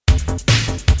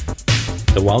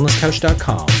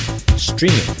TheWellnessCouch.com,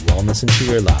 streaming wellness into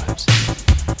your lives.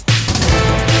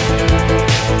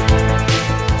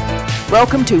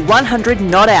 Welcome to 100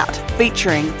 Not Out,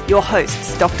 featuring your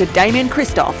hosts Dr. Damien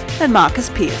Christoph and Marcus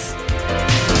Pearce.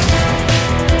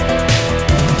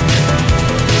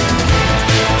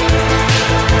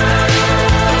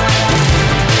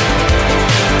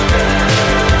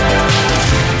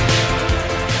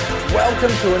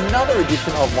 Welcome to another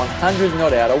edition of 100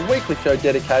 Not Out, a weekly show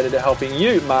dedicated to helping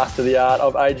you master the art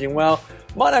of aging well.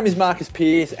 My name is Marcus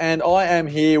Pearce, and I am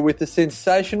here with the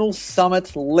sensational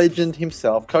Summit legend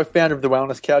himself, co-founder of The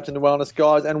Wellness Couch and The Wellness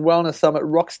Guys, and Wellness Summit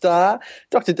rockstar,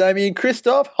 Dr. Damien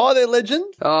Christoph. Hi there, legend.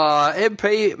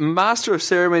 MP, Master of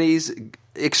Ceremonies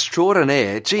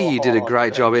extraordinaire. Gee, you did a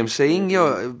great job emceeing.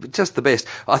 You're just the best.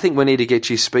 I think we need to get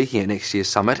you speaking at next year's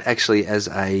summit, actually, as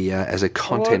a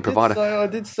content provider. I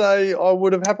did say I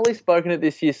would have happily spoken at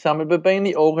this year's summit, but being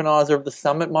the organiser of the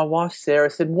summit, my wife Sarah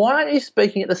said, "Why aren't you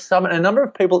speaking at the summit?" And a number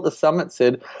of people at the summit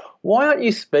said, "Why aren't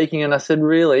you speaking?" And I said,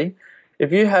 "Really?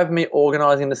 If you have me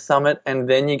organising the summit and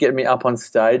then you get me up on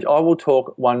stage, I will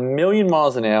talk 1,000,000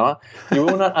 miles an hour. You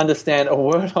will not understand a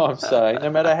word I'm saying. No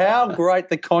matter how great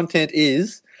the content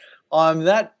is, I'm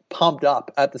that pumped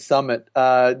up at the summit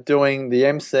doing the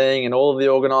emceeing and all of the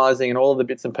organising and all of the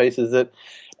bits and pieces that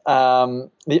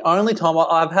the only time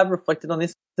I have reflected on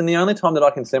this, and the only time that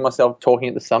I can see myself talking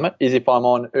at the summit is if I'm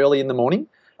on early in the morning,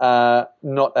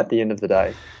 not at the end of the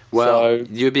day." Well,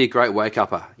 you'd be a great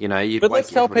wake-upper. But let's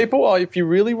tell people, if you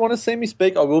really want to see me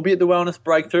speak, I will be at the Wellness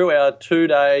Breakthrough, our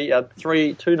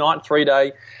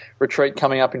 3-day retreat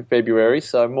coming up in February.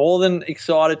 So more than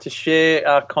excited to share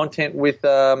our content with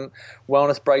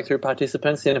Wellness Breakthrough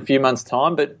participants in a few months'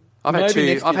 time. But I've had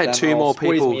two more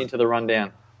people squeeze me into the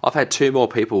rundown. I've had 2 more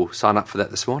people sign up for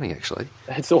that this morning, actually.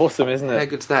 It's awesome, isn't it? How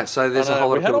good's that? So there's a whole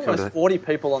lot of people coming to that. We had almost 40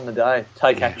 people on the day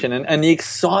take action, and the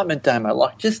excitement, Damo,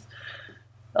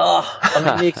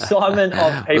 the excitement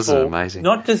of people. Wasn't it amazing?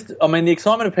 The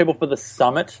excitement of people for the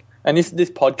summit. And this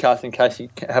podcast, in case you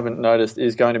haven't noticed,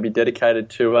 is going to be dedicated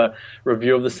to a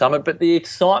review of the summit. But the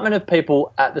excitement of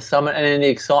people at the summit, and then the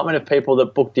excitement of people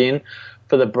that booked in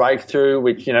for the breakthrough,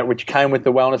 which came with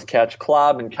the Wellness Couch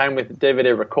Club and came with the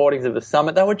DVD recordings of the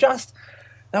summit, they were just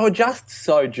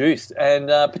so juiced. And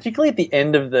particularly at the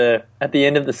end of the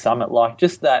summit,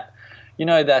 what's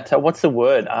the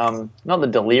word? Not the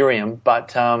delirium,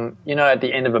 but at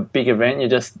the end of a big event, you're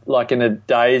just like in a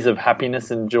daze of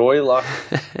happiness and joy. Like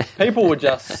people were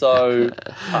just so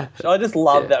touched. I just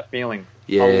love that feeling.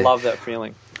 Yeah. I love that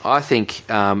feeling. I think,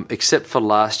 except for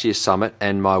last year's summit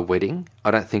and my wedding, I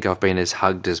don't think I've been as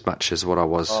hugged as much as what I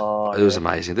was. It was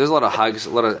amazing. There was a lot of hugs, a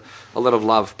lot of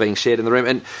love being shared in the room.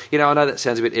 And I know that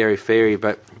sounds a bit airy-fairy,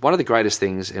 but one of the greatest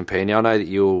things, MP, and I know that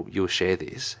you'll share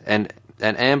this, and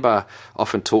Amber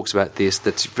often talks about this,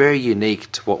 that's very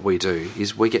unique to what we do,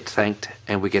 is we get thanked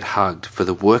and we get hugged for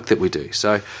the work that we do.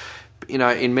 So,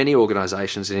 in many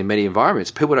organisations and in many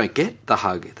environments, people don't get the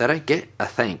hug. They don't get a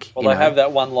thank. Well, they have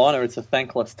that one-liner, it's a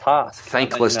thankless task.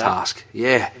 Thankless task,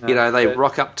 yeah. They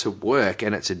rock up to work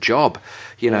and it's a job.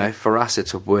 For us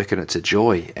it's a work and it's a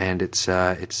joy, and it's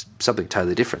something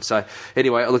totally different. So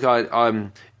anyway, look,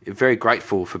 I'm very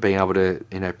grateful for being able to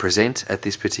present at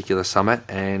this particular summit,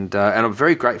 and I'm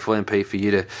very grateful, MP, for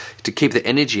you to keep the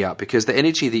energy up, because the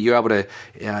energy that you're able to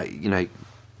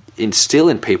instill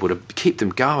in people to keep them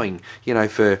going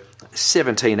for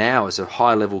 17 hours of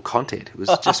high level content, it was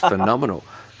just phenomenal.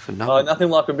 Nothing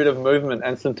like a bit of movement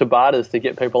and some Tabatas to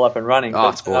get people up and running.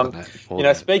 It's more than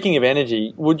that. Speaking of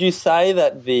energy, would you say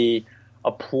that the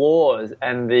applause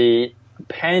and the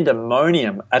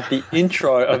pandemonium at the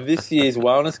intro of this year's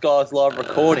Wellness Guys live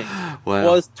recording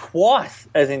was twice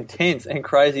as intense and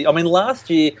crazy? I mean, last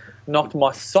year knocked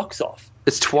my socks off.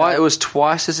 It was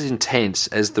twice as intense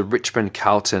as the Richmond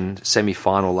Carlton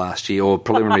semi-final last year, or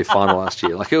preliminary final last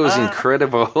year. Like, it was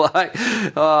incredible.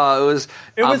 It was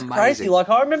amazing. Crazy. Like,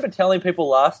 I remember telling people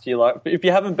last year, like, if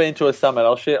you haven't been to a summit,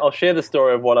 I'll share the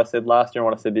story of what I said last year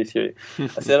and what I said this year. I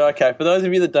said, okay, for those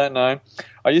of you that don't know,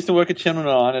 I used to work at Channel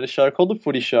 9 at a show called The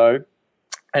Footy Show,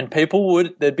 and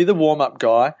there'd be the warm-up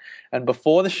guy, and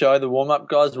before the show, the warm-up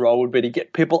guy's role would be to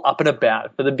get people up and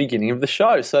about for the beginning of the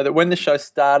show, so that when the show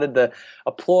started, the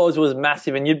applause was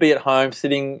massive, and you'd be at home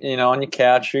sitting, on your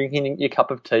couch, drinking your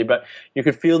cup of tea, but you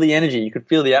could feel the energy, you could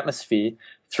feel the atmosphere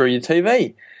through your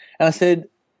TV. And I said,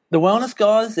 The wellness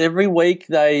guys, every week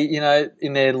they,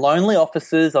 in their lonely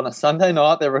offices on a Sunday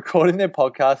night, they're recording their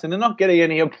podcast and they're not getting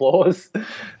any applause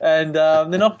and they're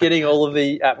not getting all of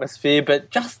the atmosphere. But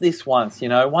just this once,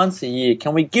 once a year,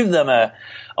 can we give them a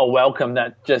welcome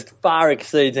that just far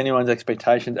exceeds anyone's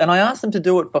expectations? And I asked them to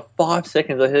do it for 5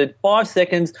 seconds. I heard 5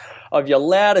 seconds of your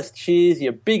loudest cheers,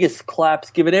 your biggest claps,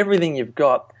 give it everything you've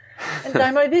got. And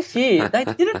Damo, this year, they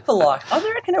did it for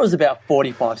I reckon it was about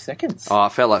 45 seconds. Oh,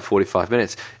 it felt like 45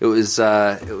 minutes. It was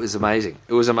amazing.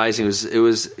 It was amazing. It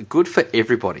was good for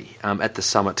everybody at the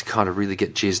summit to kind of really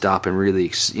get jizzed up and really,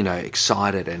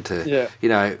 excited and to,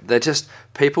 they're just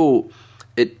people.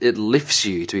 It lifts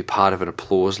you to be part of an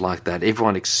applause like that.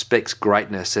 Everyone expects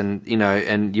greatness, and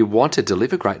and you want to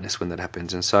deliver greatness when that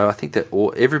happens. And so I think that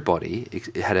everybody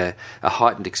had a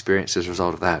heightened experience as a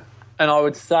result of that. And I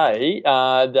would say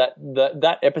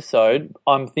that episode,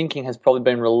 I'm thinking, has probably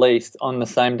been released on the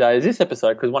same day as this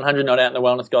episode, because 100 Not Out and the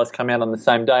Wellness Guys come out on the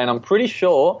same day, and I'm pretty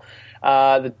sure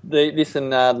this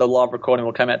and the live recording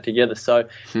will come out together. So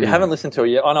if you haven't listened to it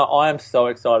yet, I am so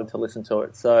excited to listen to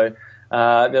it. So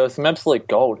there was some absolute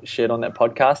gold shared on that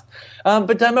podcast.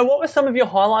 But Damo, what were some of your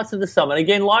highlights of the summit?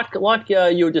 Again, like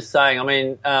you were just saying, I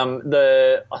mean,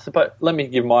 I suppose, let me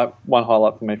give my one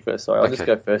highlight for me first. Sorry, I'll just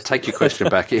go first. Take your question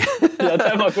back here. I'll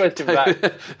take my question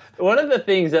back. One of the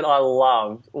things that I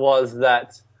loved was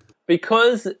that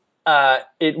because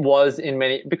it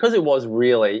was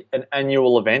really an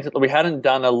annual event, we hadn't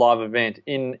done a live event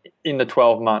in the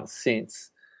 12 months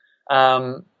since.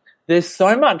 There's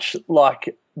so much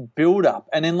build up,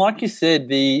 and then like you said,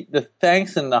 the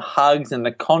thanks and the hugs and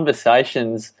the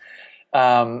conversations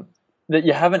that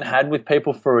you haven't had with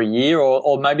people for a year,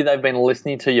 or maybe they've been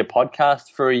listening to your podcast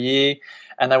for a year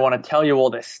and they want to tell you all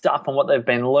their stuff and what they've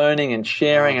been learning and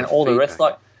sharing and all feedback.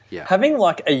 The rest. Having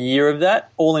a year of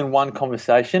that all in one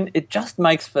conversation, it just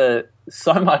makes for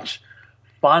so much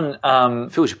fun.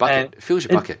 Fills your bucket. It fills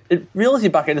your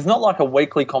bucket. It's not like a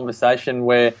weekly conversation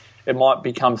where it might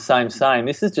become same.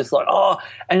 This is just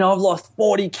and I've lost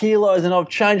 40 kilos and I've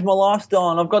changed my lifestyle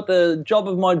and I've got the job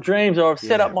of my dreams, or I've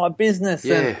set up my business.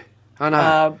 Yeah, I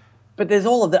know. But there's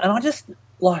all of that, and I just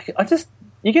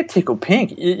you get tickled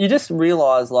pink. You just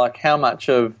realise how much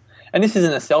of, and this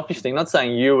isn't a selfish thing, not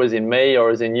saying you as in me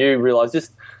or as in you, realise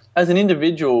just as an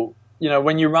individual,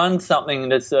 when you run something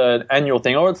that's an annual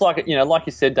thing, or it's like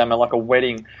you said, Damo, like a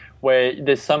wedding, where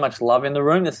there's so much love in the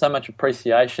room, there's so much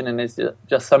appreciation, and there's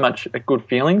just so much good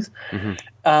feelings.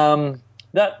 Mm-hmm.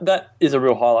 That is a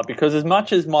real highlight, because as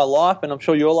much as my life, and I'm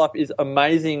sure your life, is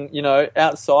amazing,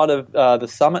 outside of the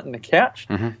summit and the couch,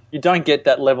 you don't get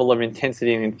that level of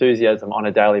intensity and enthusiasm on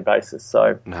a daily basis.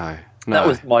 So no. That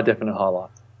was my definite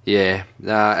highlight. Yeah,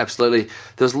 absolutely.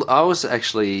 I was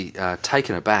actually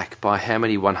taken aback by how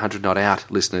many 100 Not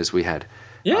Out listeners we had.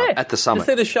 Yeah, at the summit.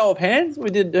 Just a show of hands.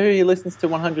 We did. Who listens to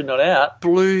 100 Not Out?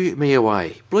 Blew me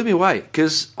away,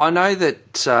 because I know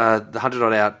that the 100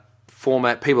 Not Out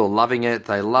format, people are loving it.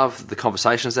 They love the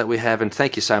conversations that we have, and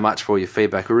thank you so much for all your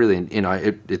feedback. We really,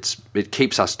 it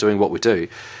keeps us doing what we do.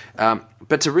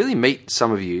 But to really meet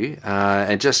some of you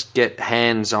and just get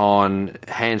hands-on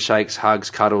handshakes, hugs,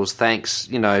 cuddles, thanks,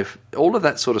 all of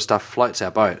that sort of stuff floats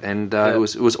our boat, and it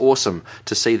was awesome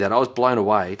to see that. I was blown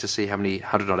away to see how many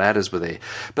 100 Not Outers were there.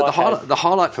 But the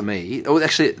highlight for me,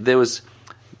 actually there was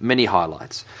many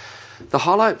highlights. The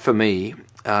highlight for me,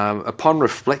 upon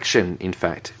reflection, in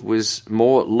fact, was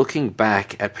more looking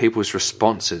back at people's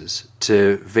responses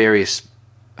to various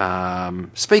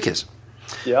speakers.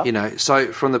 Yeah.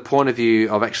 So from the point of view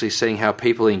of actually seeing how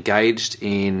people engaged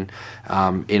in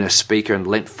a speaker and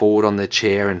leant forward on their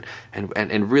chair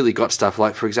and really got stuff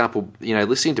like, for example,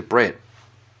 listening to Brett.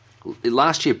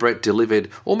 Last year, Brett delivered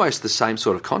almost the same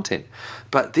sort of content,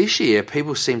 but this year,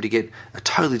 people seem to get a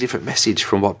totally different message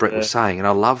from what Brett was saying, and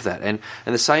I love that. And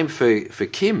the same for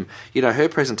Kim. Her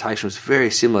presentation was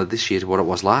very similar this year to what it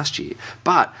was last year,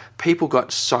 but people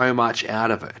got so much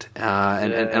out of it,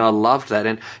 and I loved that.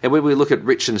 And when we look at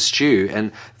Rich and Stu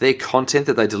and their content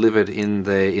that they delivered in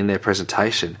their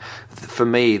presentation, for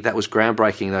me, that was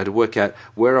groundbreaking, though, to work out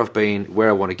where I've been, where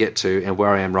I want to get to, and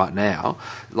where I am right now.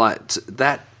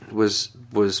 That was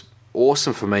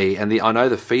awesome for me, and I know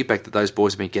the feedback that those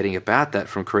boys have been getting about that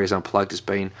from Careers Unplugged has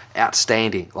been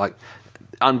outstanding,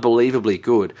 unbelievably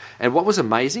good. And what was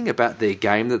amazing about their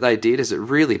game that they did is it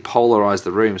really polarised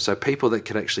the room, so people that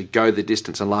could actually go the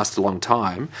distance and last a long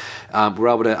time were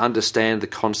able to understand the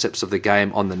concepts of the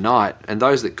game on the night, and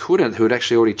those that couldn't, who had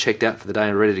actually already checked out for the day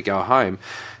and ready to go home,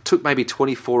 took maybe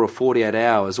 24 or 48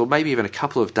 hours or maybe even a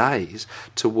couple of days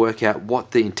to work out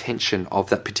what the intention of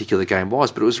that particular game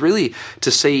was. But it was really to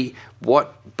see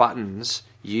what buttons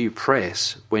you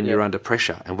press when you're under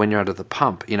pressure and when you're under the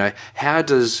pump. You know, how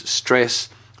does stress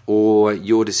or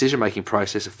your decision-making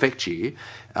process affect you,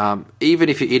 even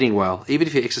if you're eating well, even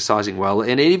if you're exercising well,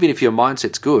 and even if your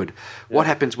mindset's good? What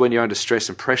happens when you're under stress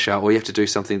and pressure, or you have to do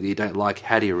something that you don't like?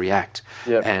 How do you react?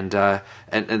 And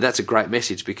that's a great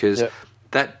message, because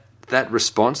that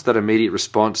response, that immediate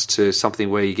response to something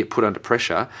where you get put under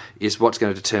pressure, is what's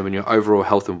going to determine your overall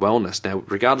health and wellness. Now,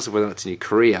 regardless of whether it's in your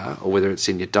career or whether it's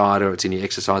in your diet or it's in your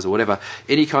exercise or whatever,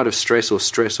 any kind of stress or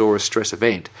a stress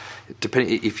event,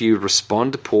 depending if you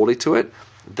respond poorly to it,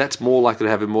 that's more likely to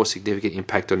have a more significant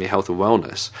impact on your health and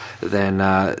wellness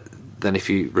than if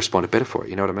you responded better for it.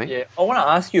 You know what I mean? Yeah, I want to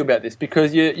ask you about this,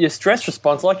 because your stress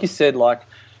response, like you said, like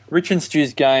Rich and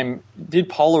Stu's game did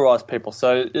polarise people.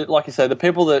 So, like you say, the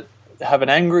people that have an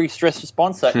angry stress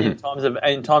response, that in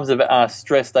times of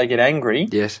stress they get angry.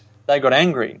 Yes. They got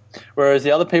angry. Whereas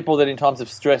the other people that in times of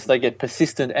stress they get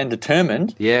persistent and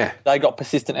determined. Yeah. They got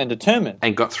persistent and determined.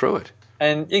 And got through it.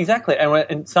 And exactly.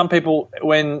 And some people,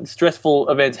 when stressful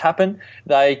events happen,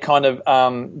 they kind of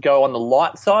go on the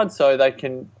light side, so they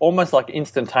can almost like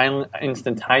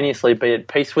instantaneously be at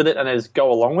peace with it and just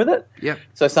go along with it. Yep.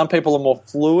 So some people are more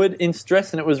fluid in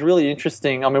stress, and it was really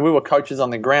interesting. I mean, we were coaches on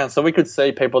the ground, so we could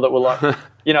see people that were like,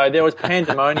 you know, there was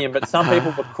pandemonium, but some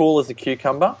people were cool as a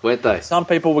cucumber. Weren't they? Some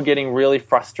people were getting really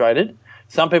frustrated.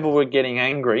 Some people were getting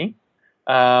angry.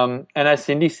 And as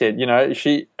Cindy said, you know, I'm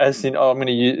going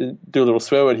to do a little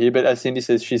swear word here, but as Cindy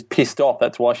says, she's pissed off.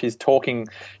 That's why she's talking,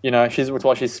 you know, that's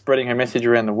why she's spreading her message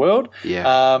around the world.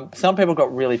 Yeah. Some people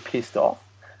got really pissed off.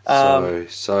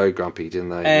 So grumpy, didn't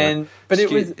they?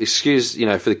 Excuse, you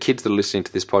know, for the kids that are listening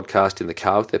to this podcast in the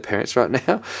car with their parents right now,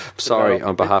 I'm sorry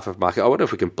on behalf of Mark. I wonder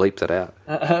if we can bleep that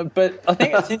out. But I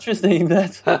think it's interesting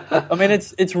that, I mean,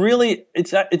 it's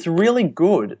really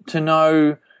good to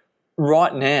know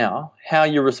right now how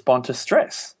you respond to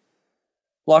stress.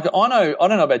 Like, I don't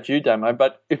know about you, Damo,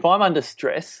 but if I'm under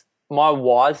stress,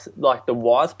 the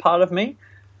wise part of me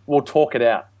will talk it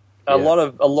out. A lot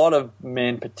of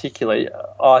men, particularly,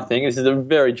 I think this is a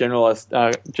very generalized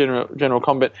general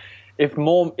comment. If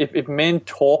men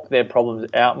talk their problems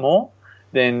out more,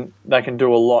 then they can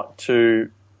do a lot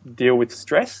to deal with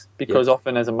stress, because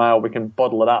often as a male we can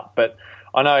bottle it up. But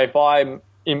I know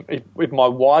if my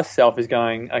wise self is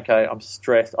going, okay, I'm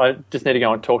stressed, I just need to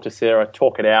go and talk to Sarah,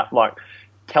 talk it out, like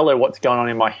tell her what's going on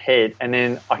in my head, and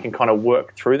then I can kind of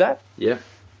work through that. Yeah.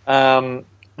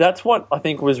 That's what I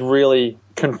think was really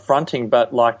confronting,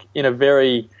 but like in a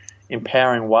very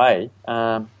empowering way,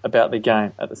 about the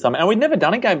game at the summit. And we'd never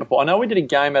done a game before. I know we did a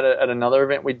game at another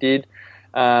event we did,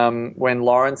 when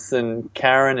Lawrence and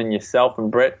Karen and yourself and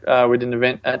Brett we did an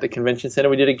event at the convention centre.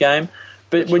 We did a game.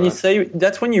 But when you see,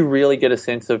 that's when you really get a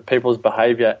sense of people's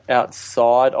behaviour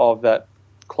outside of that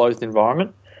closed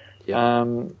environment. Yeah.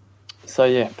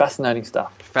 Fascinating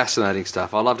stuff. Fascinating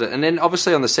stuff. I loved it. And then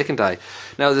obviously on the second day,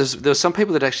 now there were some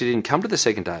people that actually didn't come to the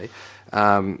second day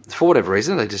for whatever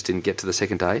reason. They just didn't get to the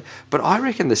second day. But I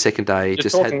reckon the second day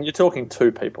you're talking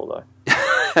two people though.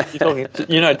 You're talking,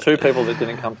 two people that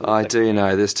didn't come to the I do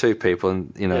know. There's two people,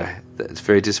 and it's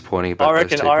very disappointing. About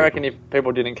I reckon if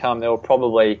people didn't come, there were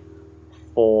probably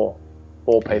four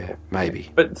people. Yeah,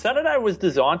 maybe. But Saturday was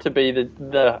designed to be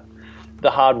the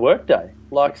hard work day.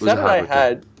 Like Saturday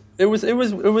had it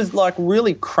was like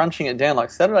really crunching it down. Like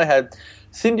Saturday had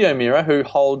Cindy O'Meara, who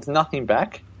holds nothing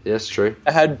back. Yes, true.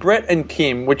 It had Brett and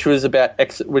Kim, which was about there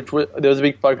was a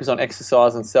big focus on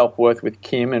exercise and self-worth with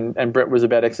Kim, and Brett was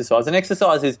about exercise. And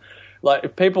exercise is like,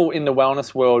 if people in the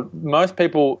wellness world, most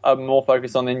people are more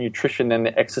focused on their nutrition than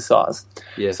their exercise.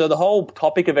 Yes. So the whole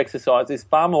topic of exercise is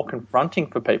far more confronting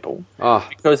for people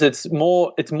because it's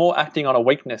more acting on a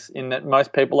weakness, in that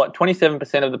most people, like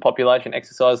 27% of the population,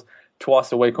 exercise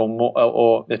twice a week or more,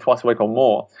 or they're twice a week or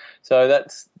more. So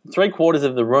that's 3/4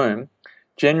 of the room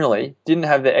generally didn't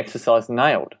have their exercise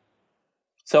nailed.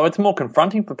 So it's more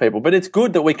confronting for people, but it's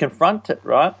good that we confront it,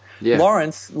 right? Yeah.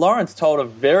 Lawrence told a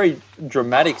very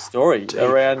dramatic story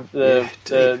around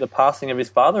the passing of his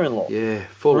father-in-law. Yeah,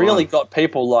 really got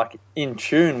people like in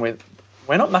tune with,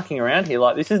 we're not mucking around here.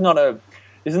 Like, this is not a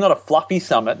fluffy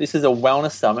summit. This is a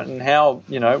wellness summit, and how,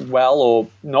 well or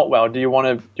not well do you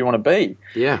want to be?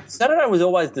 Yeah. Saturday was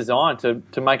always designed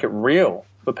to make it real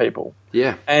for people.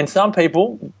 Yeah. And some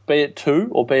people, be it 2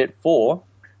 or be it 4,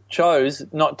 chose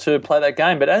not to play that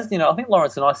game. But as I think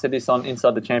Lawrence and I said this on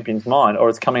Inside the Champion's Mind, or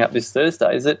it's coming up this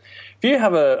Thursday, is that if you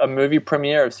have a movie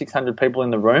premiere of 600 people in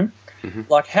the room,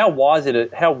 like how wise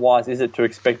is it to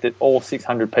expect that all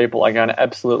 600 people are going to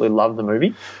absolutely love the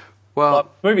movie? Well, like,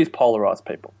 movies polarize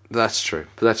people. That's true.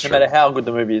 No matter how good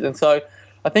the movie is. And so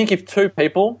I think if 2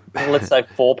 people, let's say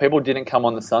 4 people, didn't come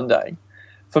on the Sunday,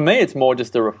 for me, it's more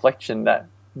just a reflection that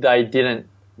they didn't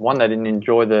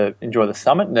enjoy the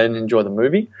summit, they didn't enjoy the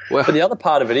movie. Well, but the other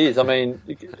part of it is,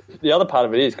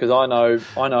 because I know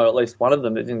at least one of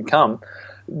them that didn't come.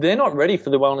 They're not ready for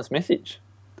the wellness message.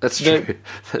 That's true.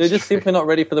 They're just simply not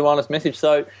ready for the wellness message.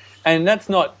 So, and that's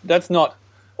not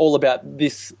all about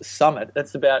this summit.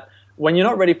 That's about when you're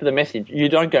not ready for the message, you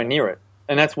don't go near it.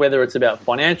 And that's whether it's about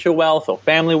financial wealth or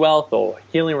family wealth or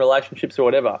healing relationships or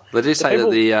whatever. They do say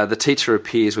that the teacher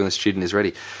appears when the student is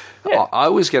ready. Yeah. I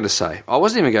was going to say, I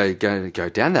wasn't even going to go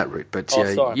down that route, but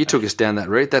you took us down that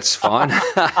route. That's fine.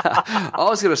 I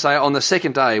was going to say, on the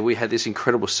second day, we had this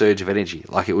incredible surge of energy.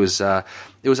 Like it was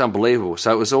unbelievable.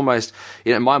 So it was almost,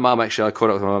 my mum, actually, I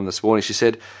caught up with my mum this morning. She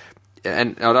said,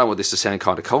 and I don't want this to sound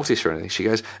kind of cultish or anything. She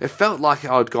goes, it felt like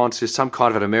I'd gone to some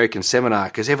kind of an American seminar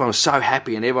because everyone was so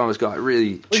happy and everyone was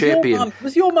really chirpy.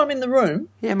 Was your mum in the room?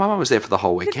 Yeah, my mum was there for the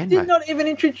whole weekend. You did not even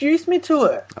introduce me to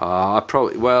her.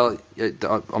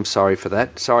 I'm sorry for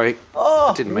that. Sorry,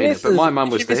 I didn't mean it. But my mum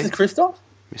was there. Mrs. Christoph?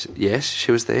 Yes,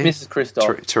 she was there. Mrs.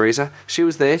 Christoph. Teresa, she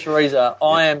was there. Teresa,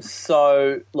 I am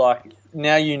so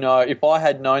now you know, if I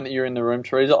had known that you're in the room,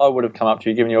 Teresa, I would have come up to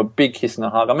you, given you a big kiss and a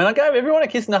hug. I mean, I gave everyone a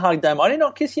kiss and a hug, Dame. I did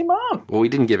not kiss your mum. Well, we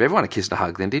didn't give everyone a kiss and a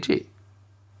hug then, did you?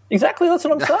 Exactly, that's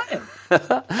what I'm saying.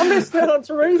 I missed out on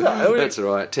Teresa. That's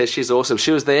all right. Tess, she's awesome.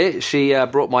 She was there. She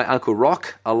brought my Uncle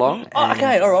Rock along.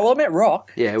 Okay, all right. Well, I met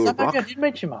Rock. Yeah, so Rock. Maybe I did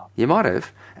meet your mum. You might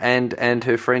have. And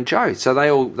her friend Joe. So they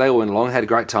all went along, had a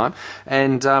great time.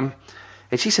 And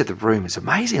she said the room is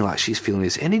amazing. Like she's feeling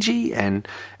this energy, and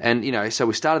so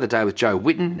we started the day with Jo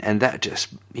Whitton, and that just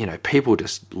people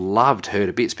just loved her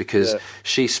to bits because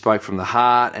she spoke from the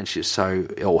heart, and she was so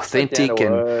authentic.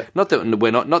 And not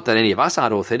that any of us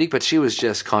aren't authentic, but she was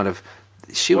just kind of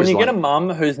when you get a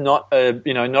mum who's not a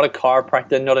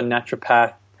chiropractor, not a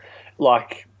naturopath,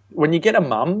 like when you get a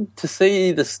mum to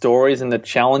see the stories and the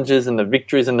challenges and the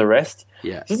victories and the rest.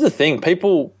 Yeah, this is the thing.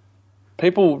 People,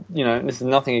 this is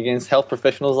nothing against health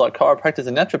professionals like chiropractors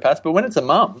and naturopaths, but when it's a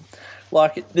mum,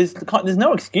 like there's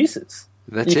no excuses.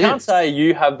 You can't say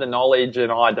you have the knowledge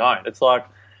and I don't. It's like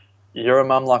you're a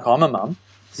mum like I'm a mum.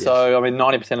 Yes. So, I mean,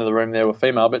 90% of the room there were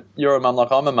female, but you're a mum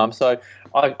like I'm a mum. So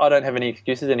I don't have any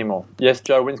excuses anymore. Yes,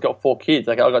 Jo Whitton's got 4 kids.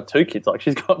 Like I've got 2 kids. Like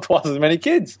she's got twice as many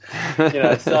kids.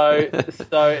 So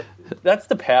that's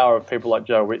the power of people like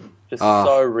Jo Whitton. Just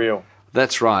so real.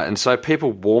 That's right. And so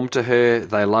people warmed to her.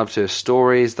 They loved her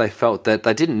stories. They felt that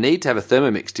they didn't need to have a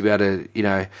Thermomix to be able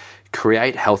to,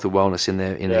 create health and wellness in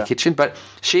their kitchen. But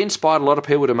she inspired a lot of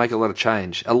people to make a lot of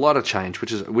change,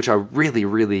 which I really,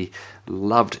 really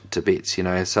loved to bits.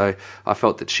 So I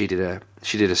felt that she did a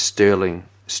sterling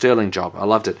job. I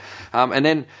loved it. And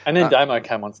then Damo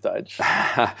came on stage.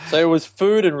 So it was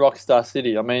food and Rockstar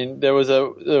City. I mean, there was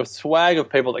a swag of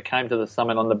people that came to the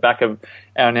summit on the back of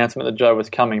our announcement that Jo was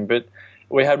coming. But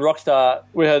we had the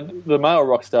male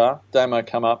Rockstar, Damo,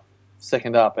 come up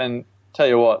second up. And tell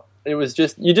you what, it was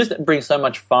you just bring so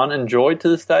much fun and joy to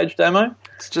the stage, Damo.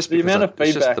 It's just the amount of feedback.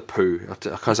 It's just the poo,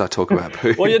 because I talk about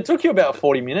poo. Well, it took you about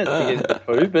 40 minutes to get to the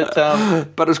poo,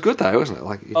 but it was good though, wasn't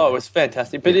it? It was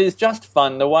fantastic. But it's just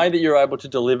fun the way that you're able to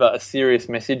deliver a serious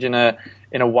message in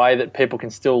a way that people can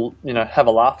still have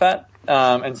a laugh at,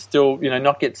 and still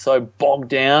not get so bogged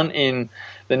down in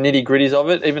the nitty gritties of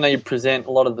it. Even though you present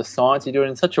a lot of the science, you do it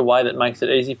in such a way that makes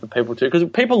it easy for people to, because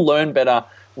people learn better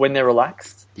when they're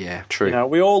relaxed. Yeah, true.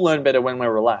 We all learn better when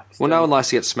we're relaxed. Well, no one likes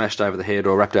to get smashed over the head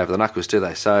or wrapped over the knuckles, do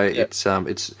they? So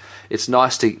it's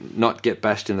nice to not get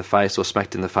bashed in the face or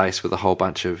smacked in the face with a whole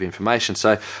bunch of information.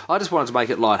 So I just wanted to make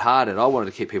it lighthearted. I wanted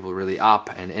to keep people really up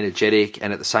and energetic,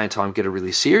 and at the same time get a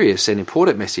really serious and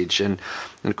important message. And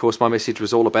of course, my message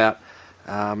was all about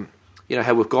how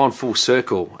we've gone full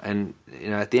circle, and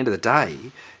at the end of the day.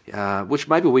 Which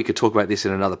maybe we could talk about this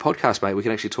in another podcast, mate. We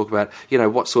can actually talk about,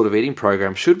 what sort of eating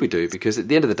program should we do? Because at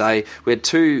the end of the day, we had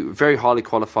 2 very highly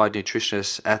qualified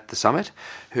nutritionists at the summit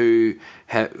who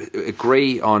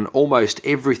agree on almost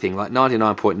everything, like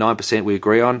 99.9% we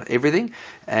agree on everything.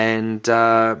 And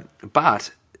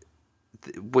but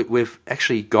we've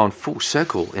actually gone full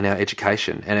circle in our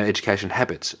education and our education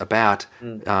habits about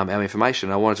our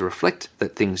information. I wanted to reflect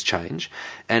that things change,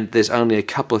 and there's only a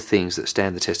couple of things that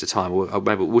stand the test of time.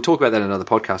 Maybe we'll talk about that in another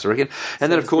podcast, I reckon.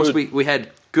 And then, of course, we had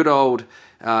good old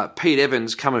Pete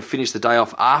Evans come and finish the day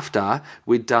off after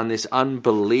we'd done this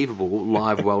unbelievable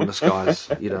live wellness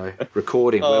guys,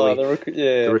 recording.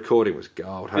 The recording was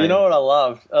gold. Hey? You know what I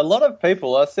loved? A lot of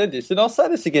people, I said this, and I'll say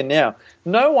this again now,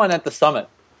 no one at the summit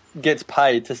gets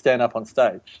paid to stand up on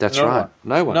stage. That's right.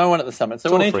 No one at the summit.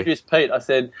 So when I introduced Pete, I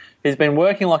said, he's been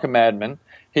working like a madman.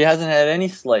 He hasn't had any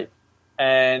sleep.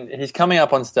 and he's coming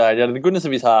up on stage out of the goodness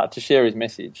of his heart to share his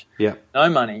message. Yeah. No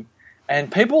money.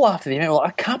 And people after the event were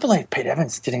like, I can't believe Pete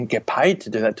Evans didn't get paid to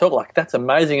do that talk. Like, that's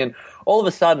amazing. And all of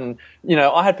a sudden,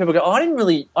 I had people go, I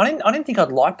didn't think I'd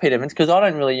like Pete Evans because I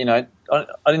don't really, I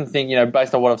didn't think,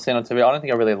 based on what I've seen on TV, I don't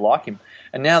think I really like him.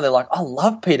 And now they're like, I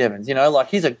love Pete Evans, like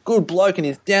he's a good bloke and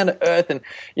he's down to earth and,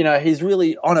 he's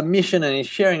really on a mission and he's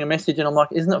sharing a message. And I'm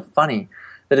like, isn't it funny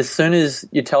that as soon as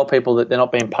you tell people that they're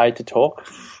not being paid to talk,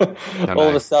 all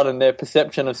of a sudden their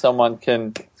perception of someone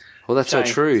can... Well, that's so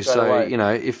true. So,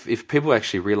 if people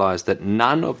actually realise that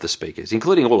none of the speakers,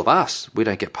 including all of us, we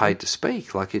don't get paid to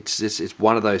speak. Like it's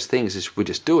one of those things. Is we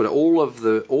just do it. All of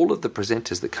the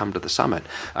presenters that come to the summit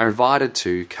are invited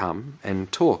to come and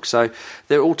talk. So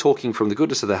they're all talking from the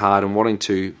goodness of their heart and wanting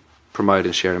to promote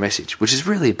and share a message, which is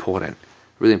really important.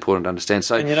 Really important to understand.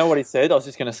 So, and you know what he said? I was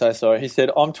just going to say, sorry. He said,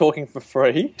 I'm talking for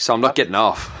free. So I'm not getting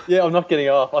off. Yeah, I'm not getting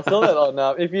off. I saw that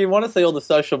on, if you want to see all the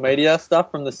social media stuff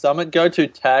from the summit, go to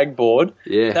Tagboard.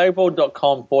 Yeah.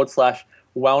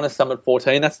 Tagboard.com/Wellness Summit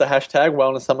 14. That's the hashtag,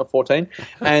 Wellness Summit 14.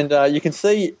 And you can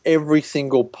see every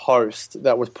single post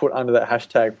that was put under that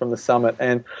hashtag from the summit.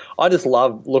 And I just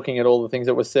love looking at all the things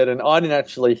that were said. And I didn't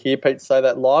actually hear Pete say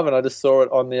that live, and I just saw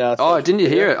it on the... didn't you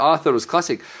hear it? I thought it was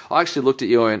classic. I actually looked at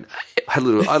you and I had a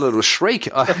little shriek.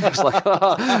 I was like,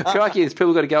 crikey,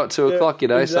 people got to go at 2 o'clock,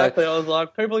 Exactly. So, I was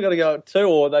like, people have got to go at 2,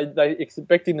 or they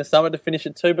expecting the summit to finish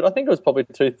at 2, but I think it was probably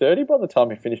 2:30 by the time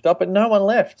he finished up, but no one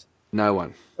left. No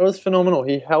one. It was phenomenal.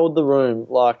 He held the room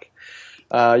like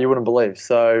you wouldn't believe.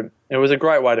 So it was a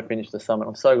great way to finish the summit.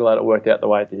 I'm so glad it worked out the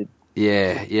way it did.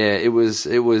 Yeah. It was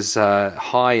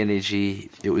high energy.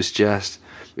 It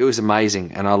was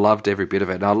amazing, and I loved every bit of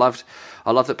it. And I love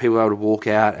that people were able to walk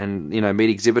out and meet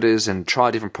exhibitors and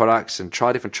try different products and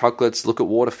try different chocolates, look at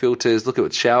water filters, look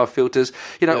at shower filters,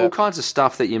 all kinds of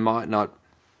stuff that you might not.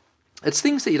 It's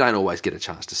things that you don't always get a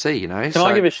chance to see, Can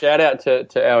I give a shout out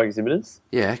to our exhibitors?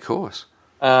 Yeah, of course.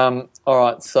 All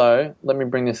right, so let me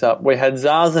bring this up. We had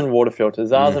Zazen water filters.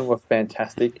 Zazen were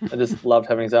fantastic. I just loved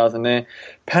having Zazen there.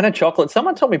 Panna chocolate.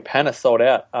 Someone told me Panna sold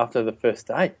out after the first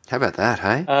day. How about that,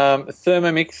 hey?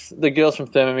 Thermomix. The girls from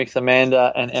Thermomix,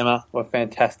 Amanda and Emma, were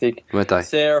fantastic. Weren't they?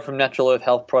 Sarah from Natural Earth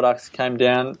Health Products came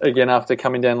down again after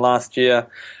coming down last year.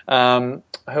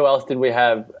 Who else did we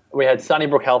have? We had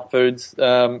Sunnybrook Health Foods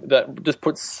that just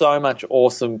put so much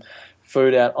awesome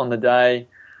food out on the day.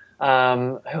 Who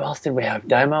else did we have?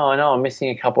 Damo, I know I'm missing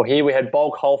a couple here. We had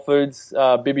Bulk Whole Foods,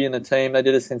 Bibby and the team. They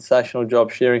did a sensational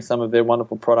job sharing some of their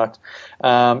wonderful product.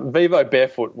 Vivo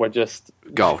Barefoot were just...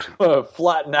 gold.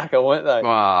 Flat knacker, weren't they?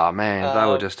 Oh, man, they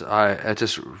were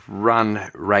just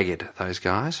run ragged, those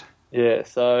guys. Yeah,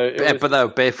 so... But they were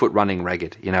barefoot running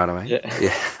ragged, you know what I mean?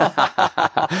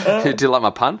 Yeah. Did you like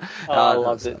my pun? I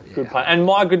loved it. Good pun. And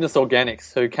My Goodness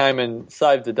Organics, who came and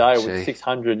saved the day with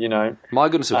 600, My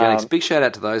Goodness Organics, big shout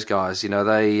out to those guys.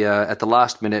 They, at the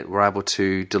last minute, were able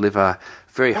to deliver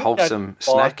very wholesome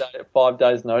snack. 5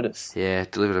 days' notice. Yeah,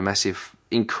 delivered a massive,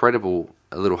 incredible,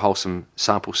 little wholesome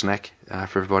sample snack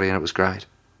for everybody, and it was great.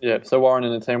 Yeah, so Warren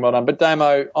and the team, well done. But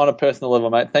Damo, on a personal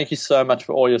level, mate, thank you so much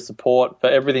for all your support, for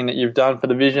everything that you've done, for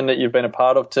the vision that you've been a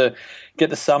part of to get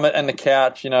the summit and the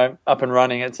couch, up and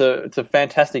running. It's a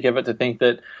fantastic effort to think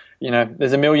that,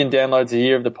 there's 1 million downloads a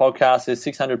year of the podcast. There's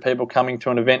 600 people coming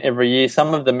to an event every year.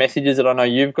 Some of the messages that I know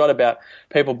you've got about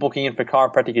people booking in for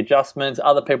chiropractic adjustments,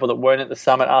 other people that weren't at the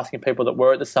summit asking people that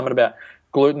were at the summit about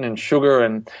gluten and sugar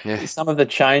and some of the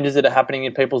changes that are happening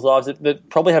in people's lives that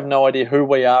probably have no idea who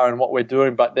we are and what we're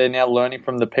doing, but they're now learning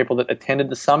from the people that attended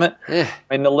the summit. Yeah.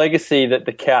 I mean, the legacy that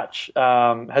the couch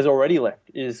has already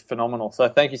left is phenomenal. So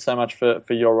thank you so much for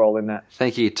your role in that.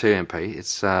 Thank you too, MP.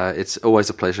 It's always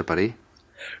a pleasure, buddy.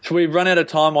 So we've run out of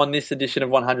time on this edition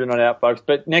of 100 Not Out, folks,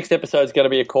 but next episode is going to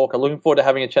be a corker. Looking forward to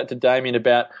having a chat to Damien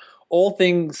about all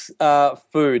things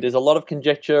food. There's a lot of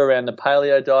conjecture around the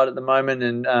paleo diet at the moment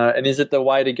and is it the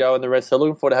way to go and the rest. So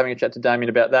looking forward to having a chat to Damien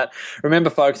about that. Remember,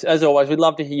 folks, as always, we'd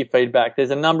love to hear your feedback. There's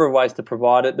a number of ways to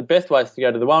provide it. The best way is to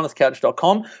go to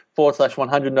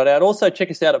thewellnesscouch.com/100 Not Out. Also, check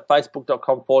us out at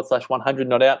facebook.com/100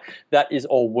 Not Out. That is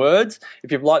all words.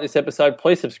 If you've liked this episode,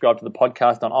 please subscribe to the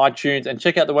podcast on iTunes and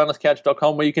check out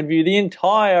thewellnesscouch.com where you can view the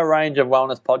entire range of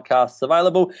wellness podcasts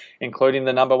available, including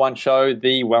the #1 show,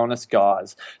 The Wellness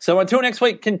Guys. So until next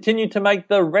week, continue to make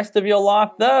the rest of your life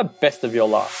the best of your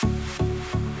life.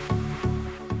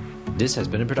 This has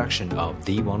been a production of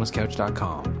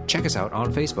TheWellnessCouch.com. Check us out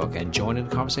on Facebook and join in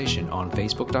the conversation on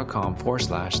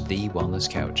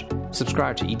Facebook.com/TheWellnessCouch.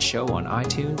 Subscribe to each show on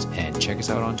iTunes and check us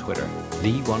out on Twitter.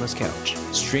 The Wellness Couch,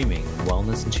 streaming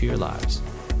wellness into your lives.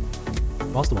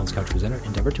 Whilst the Wellness Couch presenter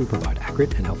endeavor to provide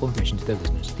accurate and helpful information to their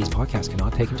listeners, these podcasts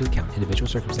cannot take into account individual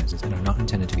circumstances and are not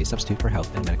intended to be a substitute for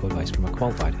health and medical advice from a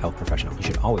qualified health professional. You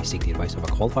should always seek the advice of a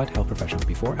qualified health professional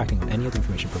before acting on any of the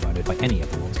information provided by any of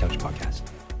the Wellness Couch podcasts.